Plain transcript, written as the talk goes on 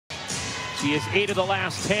She is 8 of the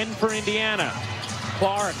last 10 for Indiana.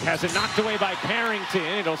 Clark has it knocked away by Carrington.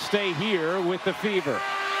 It'll stay here with the Fever.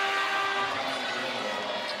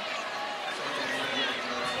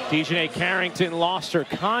 Dijonai Carrington lost her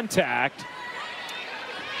contact.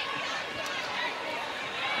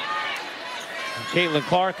 Caitlin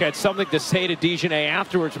Clark had something to say to Dijonai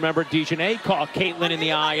afterwards. Remember, Dijonai caught Caitlin in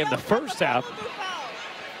the eye in the first half.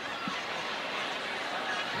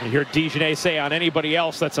 You hear Dijonai say on anybody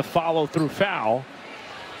else that's a follow-through foul.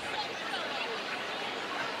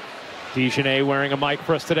 Dijonai wearing a mic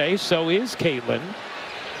for us today, so is Caitlin.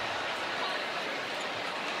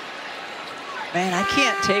 Man, I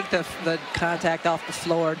can't take the contact off the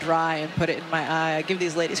floor dry and put it in my eye. I give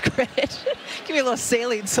these ladies credit. Give me a little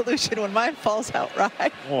saline solution when mine falls out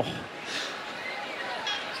right. Oh.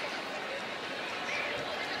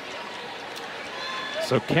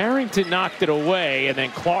 So Carrington knocked it away, and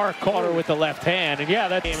then Clark caught her with the left hand. And yeah,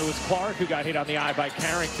 that game, it was Clark who got hit on the eye by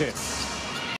Carrington.